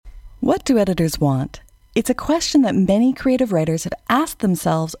What do editors want? It's a question that many creative writers have asked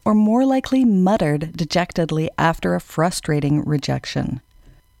themselves or more likely muttered dejectedly after a frustrating rejection.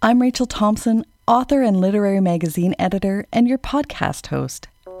 I'm Rachel Thompson, author and literary magazine editor, and your podcast host.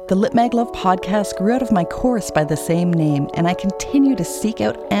 The Lit Mag Love podcast grew out of my course by the same name, and I continue to seek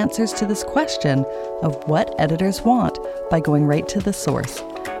out answers to this question of what editors want by going right to the source.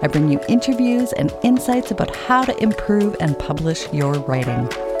 I bring you interviews and insights about how to improve and publish your writing.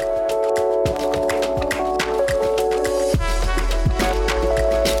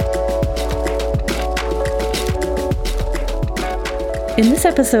 In this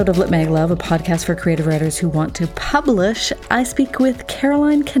episode of Lit Mag Love, a podcast for creative writers who want to publish, I speak with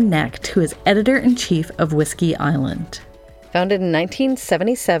Caroline Knecht, who is editor-in-chief of Whiskey Island. Founded in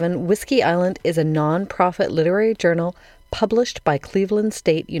 1977, Whiskey Island is a non-profit literary journal published by Cleveland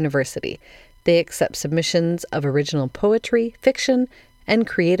State University. They accept submissions of original poetry, fiction, and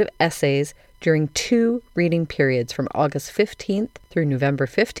creative essays during 2 reading periods from August 15th through November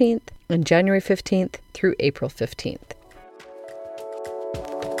 15th and January 15th through April 15th.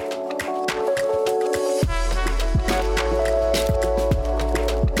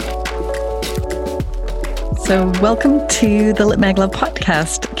 So welcome to the Lit Mag Love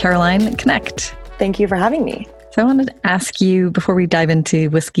podcast, Caroline Knecht. Thank you for having me. So I wanted to ask you, before we dive into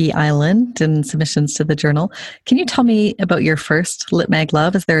Whiskey Island and submissions to the journal, can you tell me about your first Lit Mag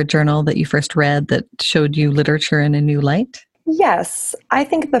Love? Is there a journal that you first read that showed you literature in a new light? Yes. I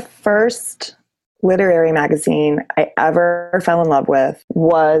think the first literary magazine I ever fell in love with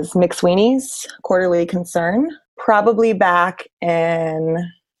was McSweeney's Quarterly Concern, probably back in,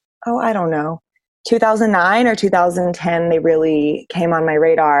 2009 or 2010, they really came on my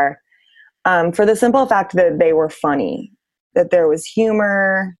radar for the simple fact that they were funny, that there was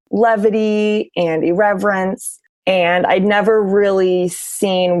humor, levity, and irreverence. And I'd never really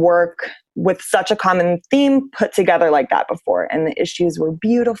seen work with such a common theme put together like that before. And the issues were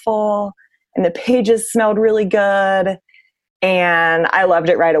beautiful, and the pages smelled really good. And I loved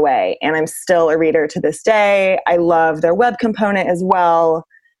it right away. And I'm still a reader to this day. I love their web component as well.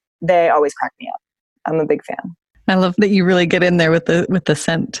 They always crack me up. I'm a big fan. I love that you really get in there with the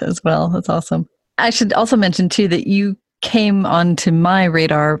scent as well. That's awesome. I should also mention too that you came onto my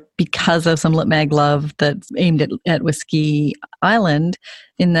radar because of some Lit Mag Love that's aimed at Whiskey Island,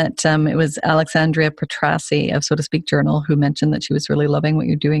 in that it was Alexandria Petrassi of So to Speak Journal who mentioned that she was really loving what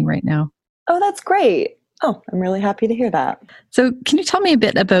you're doing right now. Oh, that's great. Oh, I'm really happy to hear that. So can you tell me a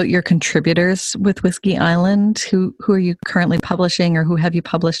bit about your contributors with Whiskey Island? Who are you currently publishing, or who have you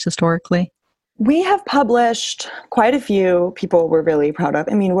published historically? We have published quite a few people we're really proud of.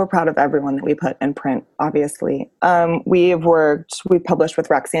 I mean, we're proud of everyone that we put in print, obviously. We published with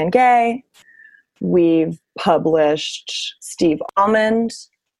Roxane Gay. We've published Steve Almond,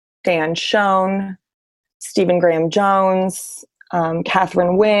 Dan Schoen, Stephen Graham Jones,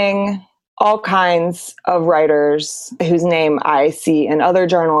 Catherine Wing, all kinds of writers whose name I see in other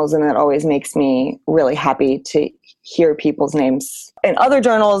journals, and it always makes me really happy to hear people's names in other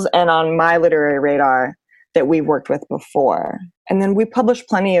journals and on my literary radar that we've worked with before. And then we publish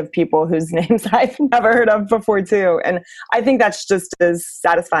plenty of people whose names I've never heard of before too. And I think that's just as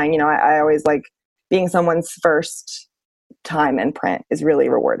satisfying. You know, I always like being someone's first time in print is really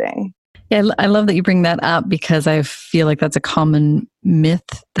rewarding. Yeah, I love that you bring that up, because I feel like that's a common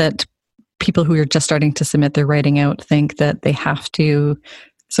myth that people who are just starting to submit their writing out think that they have to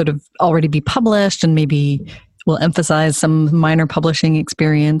sort of already be published and maybe will emphasize some minor publishing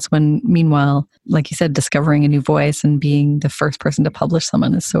experience, when meanwhile, like you said, discovering a new voice and being the first person to publish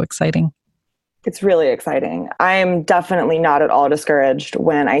someone is so exciting. It's really exciting. I'm definitely not at all discouraged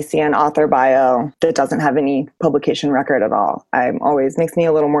when I see an author bio that doesn't have any publication record at all. Always makes me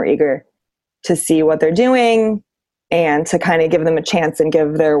a little more eager to see what they're doing and to kind of give them a chance and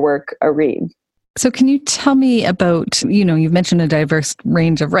give their work a read. So can you tell me about, you've mentioned a diverse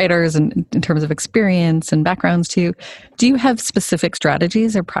range of writers and in terms of experience and backgrounds too. Do you have specific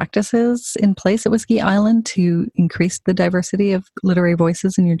strategies or practices in place at Whiskey Island to increase the diversity of literary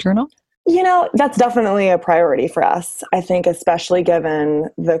voices in your journal? That's definitely a priority for us. I think especially given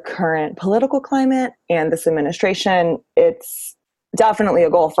the current political climate and this administration, it's definitely a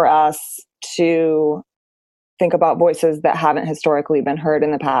goal for us to think about voices that haven't historically been heard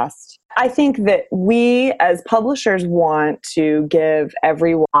in the past. I think that we as publishers want to give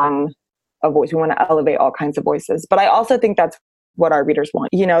everyone a voice. We want to elevate all kinds of voices. But I also think that's what our readers want.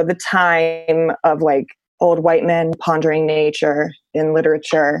 The time of like old white men pondering nature in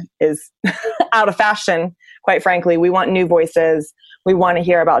literature is out of fashion, quite frankly. We want new voices. We want to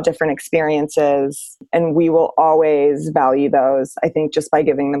hear about different experiences, and we will always value those, I think, just by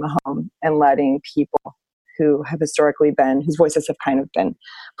giving them a home and letting people who have historically been, whose voices have kind of been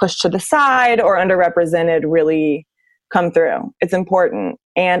pushed to the side or underrepresented, really come through. It's important.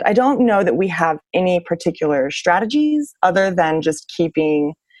 And I don't know that we have any particular strategies other than just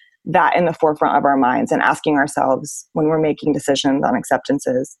keeping that in the forefront of our minds and asking ourselves when we're making decisions on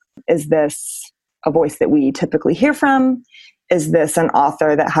acceptances, is this a voice that we typically hear from? Is this an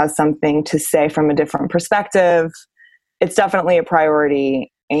author that has something to say from a different perspective? It's definitely a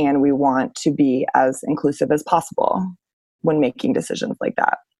priority, and we want to be as inclusive as possible when making decisions like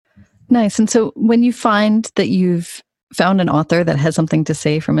that. Nice. And so when you find that you've found an author that has something to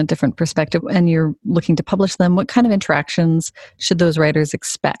say from a different perspective and you're looking to publish them, what kind of interactions should those writers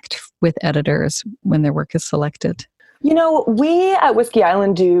expect with editors when their work is selected? You know, we at Whiskey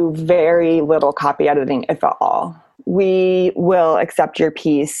Island do very little copy editing, if at all. We will accept your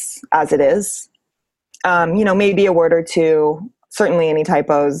piece as it is. Maybe a word or two. Certainly any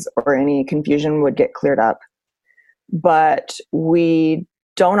typos or any confusion would get cleared up. But we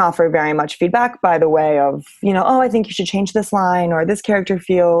don't offer very much feedback by the way of, I think you should change this line, or this character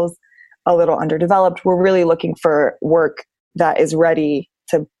feels a little underdeveloped. We're really looking for work that is ready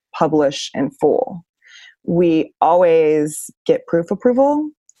to publish in full. We always get proof approval.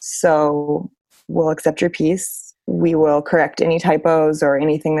 So we'll accept your piece. We will correct any typos or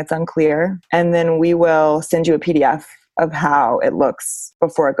anything that's unclear. And then we will send you a PDF of how it looks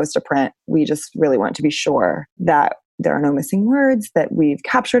before it goes to print. We just really want to be sure that there are no missing words, that we've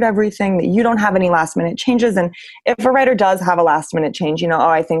captured everything, that you don't have any last minute changes. And if a writer does have a last minute change,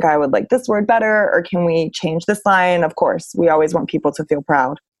 I think I would like this word better, or can we change this line? Of course, we always want people to feel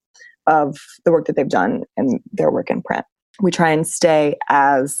proud of the work that they've done and their work in print. We try and stay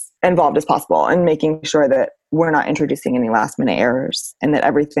as involved as possible in making sure that we're not introducing any last minute errors and that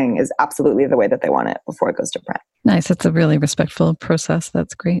everything is absolutely the way that they want it before it goes to print. Nice. That's a really respectful process.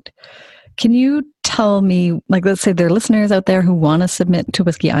 That's great. Can you tell me, let's say there are listeners out there who want to submit to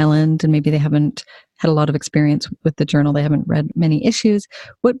Whiskey Island and maybe they haven't had a lot of experience with the journal, they haven't read many issues.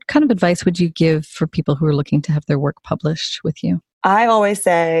 What kind of advice would you give for people who are looking to have their work published with you? I always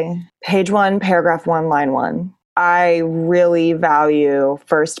say page 1, paragraph 1, line 1. I really value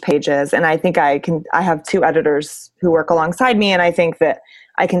first pages, and I think I have 2 editors who work alongside me, and I think that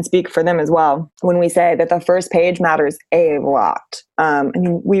I can speak for them as well when we say that the first page matters a lot.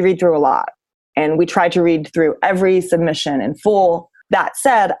 We read through a lot, and we try to read through every submission in full. That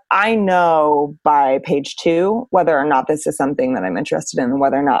said, I know by page 2 whether or not this is something that I'm interested in and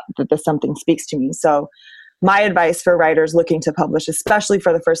whether or not that this something speaks to me. So my advice for writers looking to publish, especially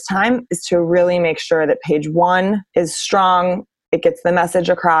for the first time, is to really make sure that page 1 is strong. It gets the message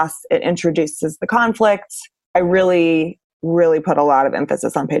across. It introduces the conflict. I really put a lot of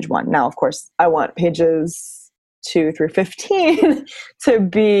emphasis on page 1. Now, of course, I want pages 2 through 15 to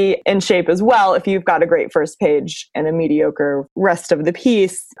be in shape as well. If you've got a great first page and a mediocre rest of the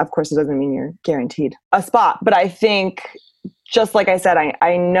piece, of course, it doesn't mean you're guaranteed a spot. But I think, just like I said,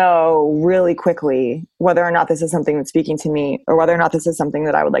 I know really quickly whether or not this is something that's speaking to me or whether or not this is something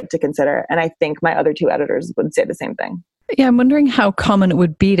that I would like to consider. And I think my other 2 editors would say the same thing. Yeah, I'm wondering how common it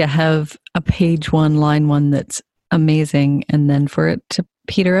would be to have a page 1, line 1 that's amazing and then for it to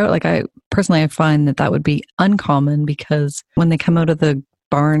peter out. I find that would be uncommon, because when they come out of the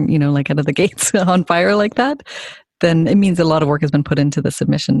barn, out of the gates on fire like that, then it means a lot of work has been put into the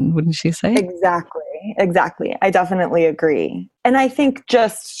submission, wouldn't you say? Exactly. I definitely agree. And I think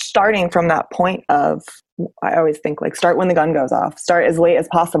just starting from that point of, I always think start when the gun goes off, start as late as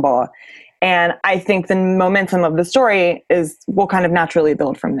possible. And I think the momentum of the story will kind of naturally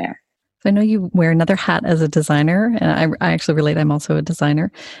build from there. I know you wear another hat as a designer, and I actually relate. I'm also a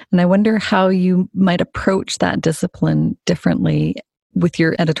designer. And I wonder how you might approach that discipline differently with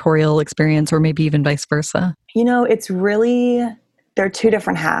your editorial experience, or maybe even vice versa. It's really, there are 2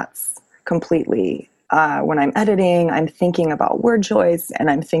 different hats completely. When I'm editing, I'm thinking about word choice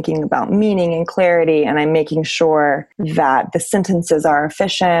and I'm thinking about meaning and clarity, and I'm making sure that the sentences are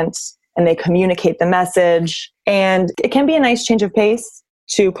efficient and they communicate the message. And it can be a nice change of pace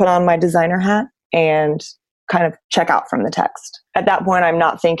to put on my designer hat and kind of check out from the text. At that point, I'm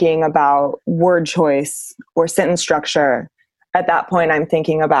not thinking about word choice or sentence structure. At that point, I'm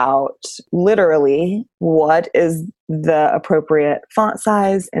thinking about literally what is the appropriate font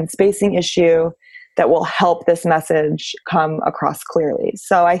size and spacing issue that will help this message come across clearly.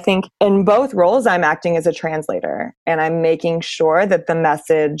 So I think in both roles, I'm acting as a translator, and I'm making sure that the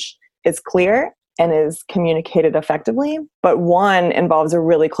message is clear and is communicated effectively. But one involves a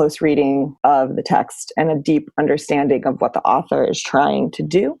really close reading of the text and a deep understanding of what the author is trying to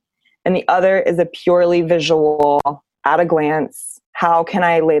do. And the other is a purely visual, at a glance, how can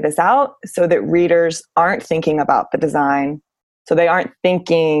I lay this out so that readers aren't thinking about the design? So they aren't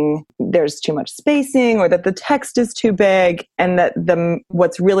thinking there's too much spacing or that the text is too big, and that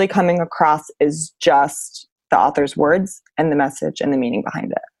what's really coming across is just the author's words and the message and the meaning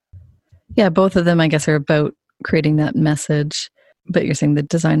behind it. Yeah, both of them, I guess, are about creating that message, but you're saying the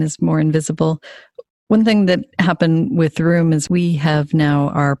design is more invisible. One thing that happened with Room is we have now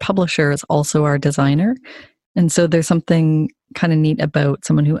our publisher is also our designer. And so there's something kind of neat about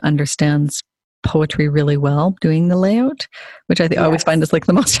someone who understands poetry really well doing the layout, which I always find is like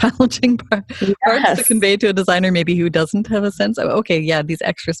the most challenging part to convey to a designer maybe who doesn't have a sense of, okay, yeah, these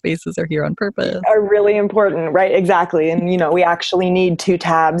extra spaces are here on purpose. Are really important, right? Exactly. And, we actually need 2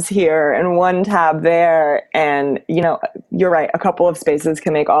 tabs here and 1 tab there. And, you're right. A couple of spaces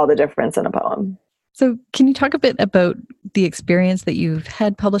can make all the difference in a poem. So can you talk a bit about the experience that you've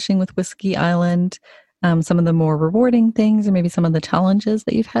had publishing with Whiskey Island, some of the more rewarding things or maybe some of the challenges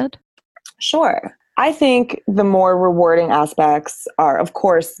that you've had? Sure. I think the more rewarding aspects are, of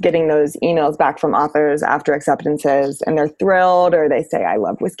course, getting those emails back from authors after acceptances, and they're thrilled, or they say, I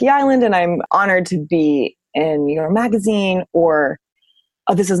love Whiskey Island and I'm honored to be in your magazine, or,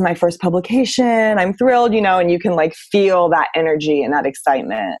 oh, this is my first publication. I'm thrilled, and you can feel that energy and that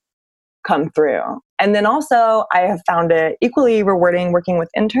excitement come through. And then also I have found it equally rewarding working with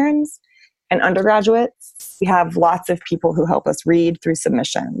interns and undergraduates. We have lots of people who help us read through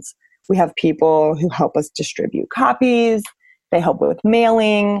submissions. We have people who help us distribute copies. They help with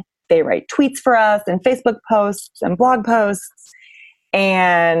mailing. They write tweets for us and Facebook posts and blog posts.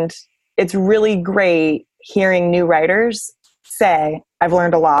 And it's really great hearing new writers say, I've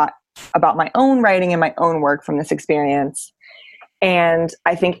learned a lot about my own writing and my own work from this experience. And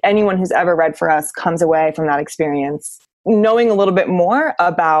I think anyone who's ever read for us comes away from that experience knowing a little bit more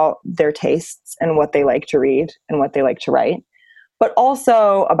about their tastes and what they like to read and what they like to write, but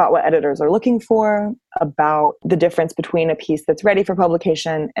also about what editors are looking for, about the difference between a piece that's ready for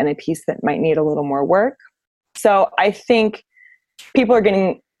publication and a piece that might need a little more work. So I think people are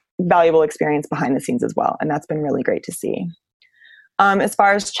getting valuable experience behind the scenes as well. And that's been really great to see. As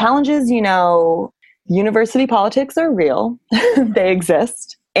far as challenges, university politics are real. They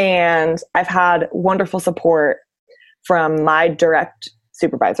exist. And I've had wonderful support from my direct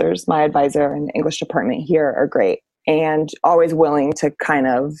supervisors. My advisor and English department here are great and always willing to kind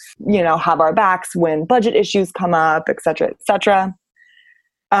of, have our backs when budget issues come up, et cetera, et cetera.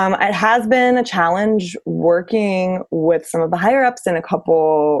 It has been a challenge working with some of the higher ups in a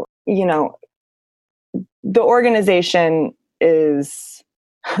couple, the organization is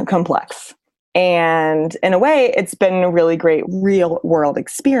complex. And in a way, it's been a really great real world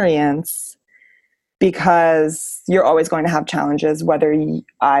experience because you're always going to have challenges, whether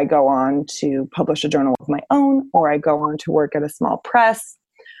I go on to publish a journal of my own or I go on to work at a small press.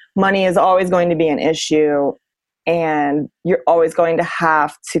 Money is always going to be an issue, and you're always going to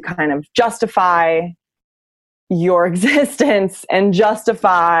have to kind of justify your existence and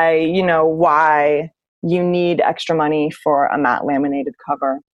justify, why you need extra money for a matte laminated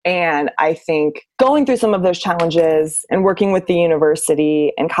cover. And I think going through some of those challenges and working with the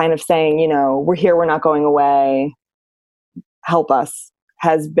university and kind of saying, we're here, we're not going away, help us,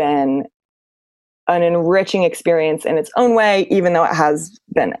 has been an enriching experience in its own way, even though it has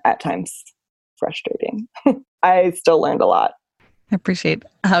been at times frustrating. I still learned a lot. I appreciate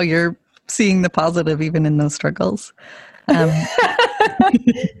how you're seeing the positive even in those struggles. And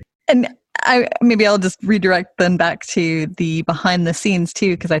maybe I'll just redirect then back to the behind the scenes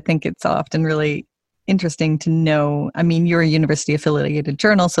too, because I think it's often really interesting to know. I mean, you're a university affiliated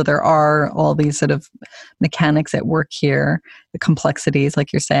journal, so there are all these sort of mechanics at work here, the complexities,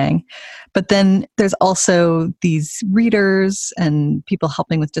 like you're saying. But then there's also these readers and people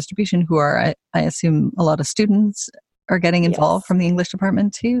helping with distribution who are, I assume, a lot of students are getting involved from the English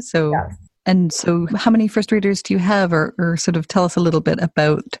department too. So, and so how many first readers do you have, or sort of tell us a little bit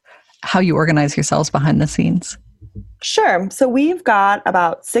about how you organize yourselves behind the scenes? Sure. So we've got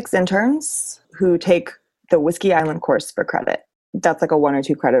about 6 interns who take the Whiskey Island course for credit. That's like a 1 or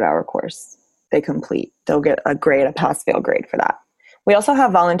 2 credit hour course they complete. They'll get a pass-fail grade for that. We also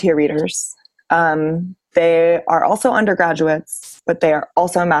have volunteer readers. They are also undergraduates, but they are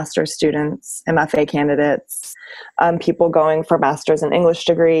also master's students, MFA candidates, people going for master's in English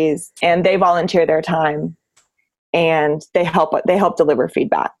degrees, and they volunteer their time and they help deliver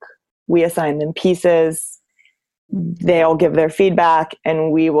feedback. We assign them pieces. they'll give their feedback,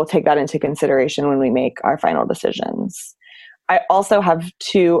 and we will take that into consideration when we make our final decisions. I also have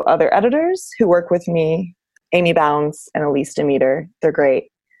two other editors who work with me, Amy Bounds and Elise Demeter. They're great.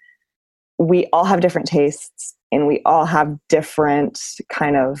 We all have different tastes, and we all have different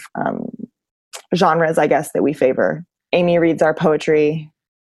kind of genres, I guess, that we favor. Amy reads our poetry.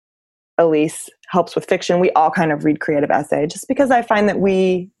 Elise helps with fiction. We all kind of read creative essay, just because I find that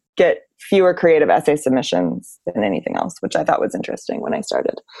we get fewer creative essay submissions than anything else, which I thought was interesting when I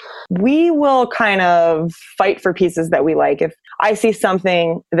started. We will kind of fight for pieces that we like. If I see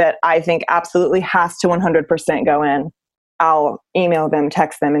something that I think absolutely has to 100% go in, I'll email them,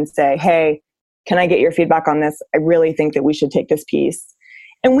 text them, and say, hey, can I get your feedback on this? I really think that we should take this piece.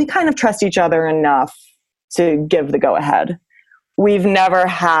 And we kind of trust each other enough to give the go ahead. We've never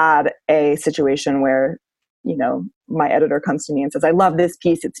had a situation where, my editor comes to me and says, I love this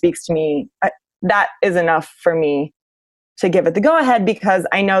piece, it speaks to me. That is enough for me to give it the go ahead, because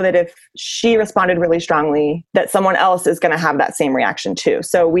I know that if she responded really strongly, that someone else is going to have that same reaction too.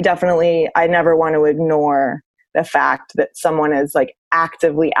 So I never want to ignore the fact that someone is like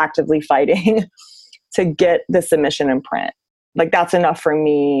actively fighting to get the submission in print. Like, that's enough for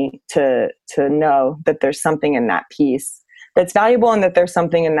me to know that there's something in that piece that's valuable, and that there's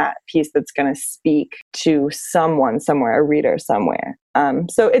something in that piece that's going to speak to someone somewhere, a reader somewhere.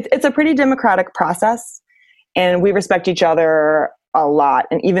 So it's a pretty democratic process, and we respect each other a lot.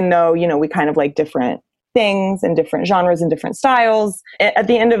 And even though, we kind of like different things and different genres and different styles, at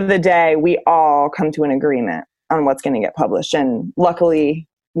the end of the day, we all come to an agreement on what's going to get published. And luckily,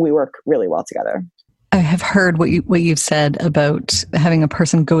 we work really well together. I have heard what you've said about having a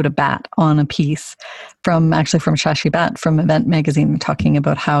person go to bat on a piece from Shashi Bat from Event Magazine, talking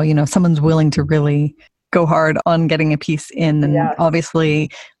about how, someone's willing to really go hard on getting a piece in. And obviously,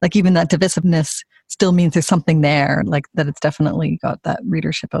 like, even that divisiveness still means there's something there, like that it's definitely got that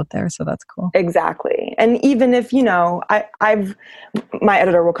readership out there. So that's cool. Exactly. And even if, my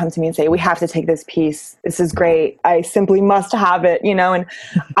editor will come to me and say, we have to take this piece. This is great. I simply must have it, and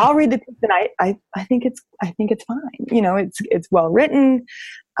I'll read the piece, and I think it's fine. It's well written.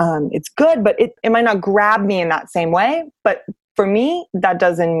 It's good, but it might not grab me in that same way. But for me, that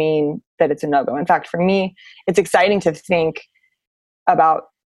doesn't mean that it's a no-go. In fact, for me, it's exciting to think about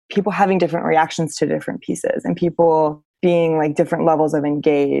people having different reactions to different pieces, and people being like different levels of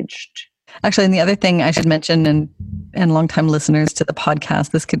engaged. Actually, and the other thing I should mention, and longtime listeners to the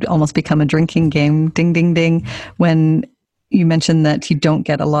podcast, this could almost become a drinking game, ding, ding, ding, when you mentioned that you don't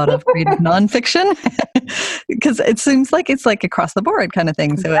get a lot of creative nonfiction, because it seems like it's like across the board kind of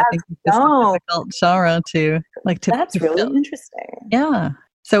thing. So I think it's a difficult genre to. That's really interesting. Yeah.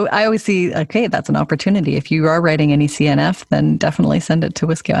 So I always see, okay, that's an opportunity. If you are writing any CNF, then definitely send it to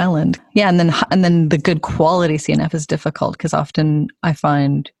Whiskey Island. Yeah, and then the good quality CNF is difficult, because often I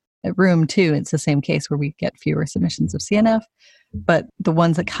find at Room too, it's the same case where we get fewer submissions of CNF, but the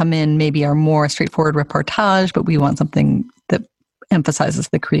ones that come in maybe are more straightforward reportage, but we want something that emphasizes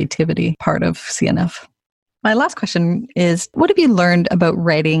the creativity part of CNF. My last question is, what have you learned about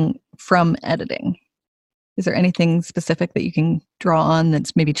writing from editing? Is there anything specific that you can draw on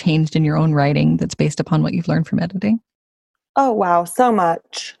that's maybe changed in your own writing that's based upon what you've learned from editing? Oh, wow. So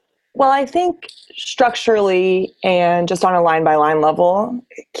much. Well, I think structurally and just on a line by line level,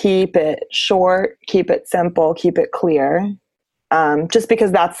 keep it short, keep it simple, keep it clear. Just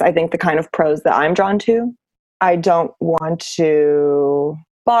because that's, I think, the kind of prose that I'm drawn to. I don't want to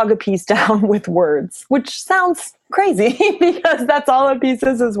bog a piece down with words, which sounds crazy because that's all a piece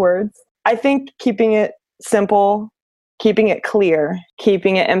is words. I think keeping it simple, keeping it clear,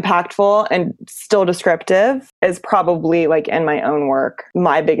 keeping it impactful and still descriptive is probably, like, in my own work,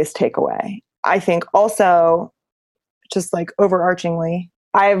 my biggest takeaway. I think also, just like overarchingly,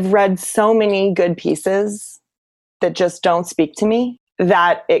 I've read so many good pieces that just don't speak to me,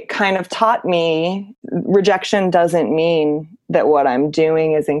 that it kind of taught me rejection doesn't mean that what I'm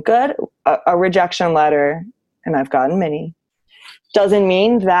doing isn't good. A rejection letter, and I've gotten many, doesn't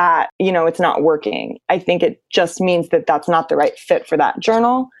mean that, it's not working. I think it just means that that's not the right fit for that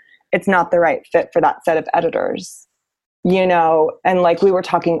journal. It's not the right fit for that set of editors, and like we were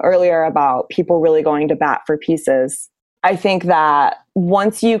talking earlier about people really going to bat for pieces. I think that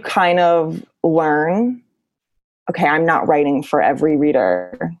once you kind of learn, okay, I'm not writing for every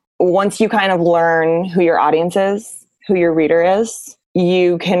reader. Once you kind of learn who your audience is, who your reader is,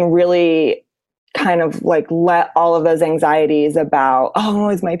 you can really kind of like let all of those anxieties about, oh,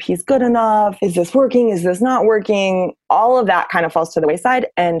 is my piece good enough? Is this working? Is this not working? All of that kind of falls to the wayside.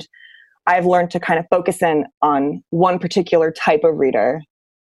 And I've learned to kind of focus in on one particular type of reader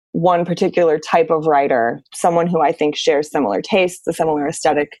one particular type of writer, someone who I think shares similar tastes, a similar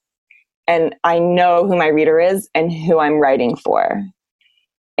aesthetic, and I know who my reader is and who I'm writing for.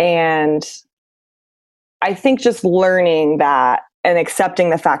 And I think just learning that and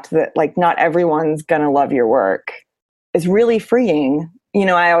accepting the fact that like not everyone's going to love your work is really freeing. You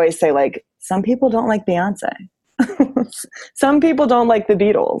know, I always say like, some people don't like Beyonce. Some people don't like the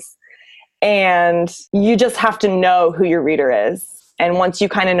Beatles. And you just have to know who your reader is. And once you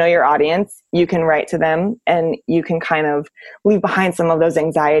kind of know your audience, you can write to them and you can kind of leave behind some of those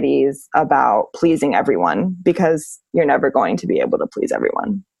anxieties about pleasing everyone, because you're never going to be able to please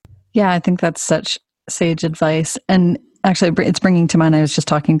everyone. Yeah, I think that's such sage advice. And actually, it's bringing to mind, I was just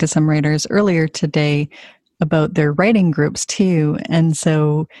talking to some writers earlier today about their writing groups too. And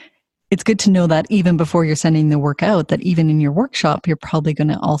so it's good to know that even before you're sending the work out, that even in your workshop, you're probably going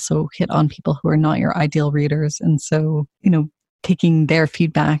to also hit on people who are not your ideal readers. And so, taking their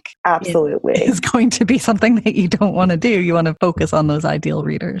feedback absolutely is going to be something that you don't want to do. You want to focus on those ideal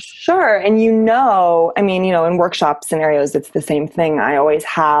readers. Sure. And in workshop scenarios, it's the same thing. I always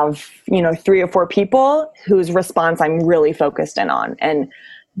have, 3 or 4 people whose response I'm really focused in on. And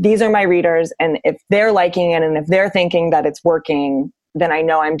these are my readers. And if they're liking it and if they're thinking that it's working, then I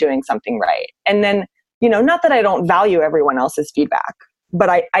know I'm doing something right. And then, not that I don't value everyone else's feedback,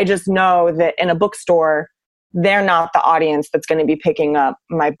 but I just know that in a bookstore, they're not the audience that's going to be picking up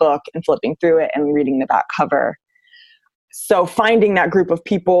my book and flipping through it and reading the back cover. So finding that group of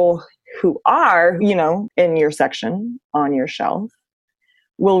people who are, in your section on your shelf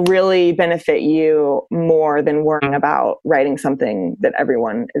will really benefit you more than worrying about writing something that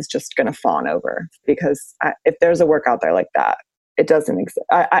everyone is just going to fawn over. Because if there's a work out there like that, it doesn't exist.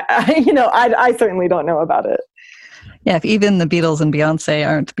 I certainly don't know about it. Yeah, if even the Beatles and Beyonce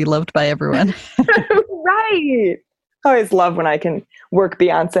aren't beloved by everyone. Right. I always love when I can work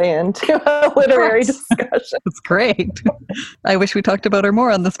Beyonce into a literary discussion. That's great. I wish we talked about her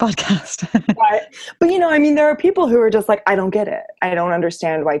more on this podcast. Right. But, there are people who are just like, I don't get it. I don't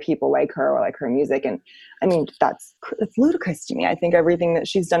understand why people like her or like her music. And that's ludicrous to me. I think everything that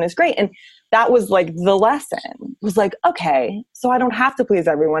she's done is great. And that was like the lesson. Was like, okay, so I don't have to please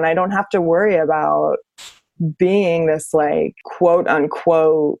everyone. I don't have to worry about being this like quote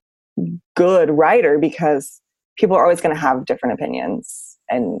unquote good writer, because people are always going to have different opinions,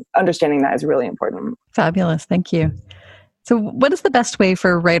 and understanding that is really important. Fabulous. Thank you. So what is the best way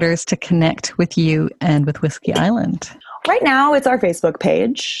for writers to connect with you and with Whiskey Island? Right now, it's our Facebook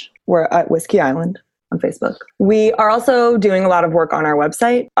page. We're at Whiskey Island on Facebook. We are also doing a lot of work on our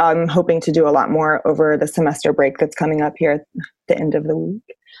website. I'm hoping to do a lot more over the semester break that's coming up here at the end of the week.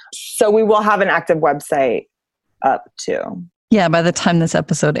 So we will have an active website up too. Yeah, by the time this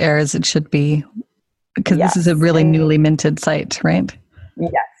episode airs, it should be, because yes. This is a really newly minted site, right?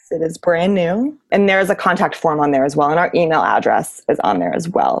 Yes, it is brand new. And there's a contact form on there as well. And our email address is on there as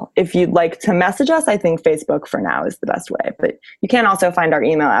well. If you'd like to message us, I think Facebook for now is the best way. But you can also find our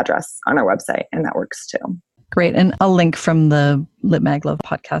email address on our website, and that works too. Great. And a link from the Lit Mag Love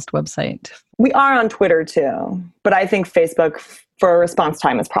podcast website. We are on Twitter too, but I think Facebook for response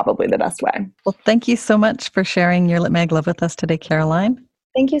time is probably the best way. Well, thank you so much for sharing your Lit Mag Love with us today, Caroline.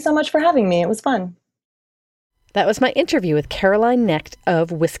 Thank you so much for having me. It was fun. That was my interview with Caroline Knecht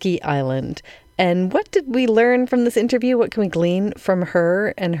of Whiskey Island. And what did we learn from this interview? What can we glean from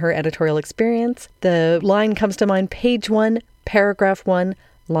her and her editorial experience? The line comes to mind, page 1, paragraph 1,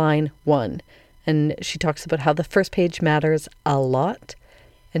 line 1. And she talks about how the first page matters a lot.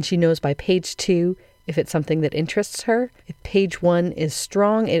 And she knows by page 2 if it's something that interests her. If page 1 is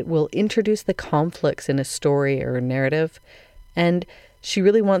strong, it will introduce the conflicts in a story or a narrative. And she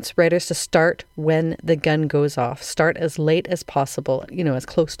really wants writers to start when the gun goes off. Start as late as possible, as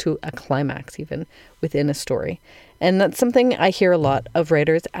close to a climax even within a story. And that's something I hear a lot of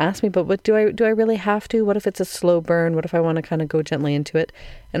writers ask me, but what do I really have to? What if it's a slow burn? What if I want to kind of go gently into it?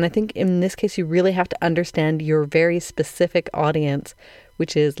 And I think in this case, you really have to understand your very specific audience,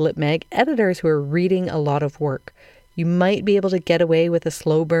 which is Lit Mag editors who are reading a lot of work. You might be able to get away with a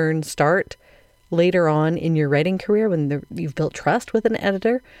slow burn start later on in your writing career when you've built trust with an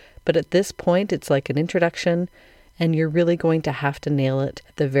editor. But at this point, it's like an introduction, and you're really going to have to nail it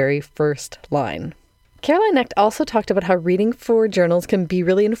at the very first line. Caroline Knecht also talked about how reading for journals can be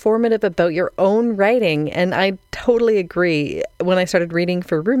really informative about your own writing, and I totally agree. When I started reading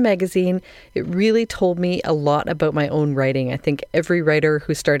for Room Magazine, it really told me a lot about my own writing. I think every writer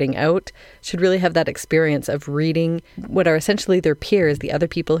who's starting out should really have that experience of reading what are essentially their peers, the other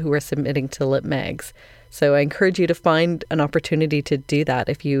people who are submitting to Lit Mags. So I encourage you to find an opportunity to do that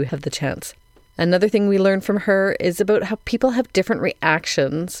if you have the chance. Another thing we learned from her is about how people have different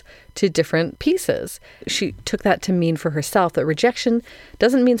reactions to different pieces. She took that to mean for herself that rejection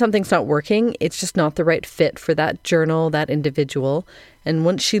doesn't mean something's not working. It's just not the right fit for that journal, that individual. And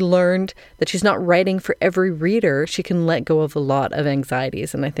once she learned that she's not writing for every reader, she can let go of a lot of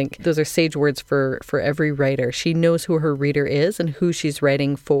anxieties. And I think those are sage words for every writer. She knows who her reader is and who she's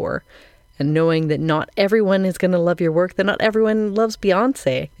writing for. And knowing that not everyone is going to love your work, that not everyone loves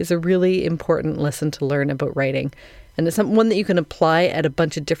Beyonce, is a really important lesson to learn about writing. And it's one that you can apply at a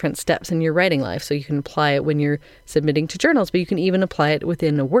bunch of different steps in your writing life. So you can apply it when you're submitting to journals, but you can even apply it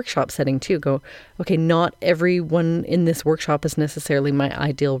within a workshop setting too. Go, okay, not everyone in this workshop is necessarily my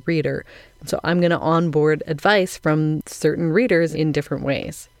ideal reader. And so I'm going to onboard advice from certain readers in different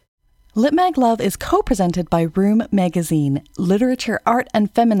ways. Lit Mag Love is co-presented by Room Magazine, Literature, Art and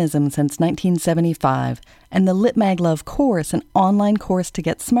Feminism since 1975, and the Lit Mag Love course, an online course to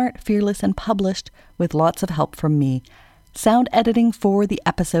get smart, fearless, and published with lots of help from me. Sound editing for the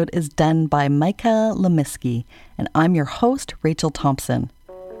episode is done by Micah Lemiski, and I'm your host, Rachel Thompson.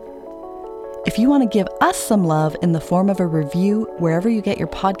 If you want to give us some love in the form of a review wherever you get your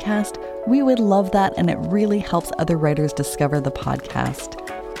podcast, we would love that, and it really helps other writers discover the podcast.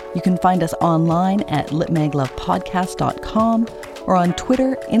 You can find us online at litmaglovepodcast.com or on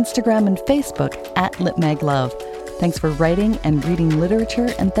Twitter, Instagram, and Facebook at litmaglove. Thanks for writing and reading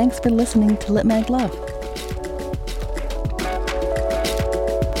literature, and thanks for listening to Lit Mag Love.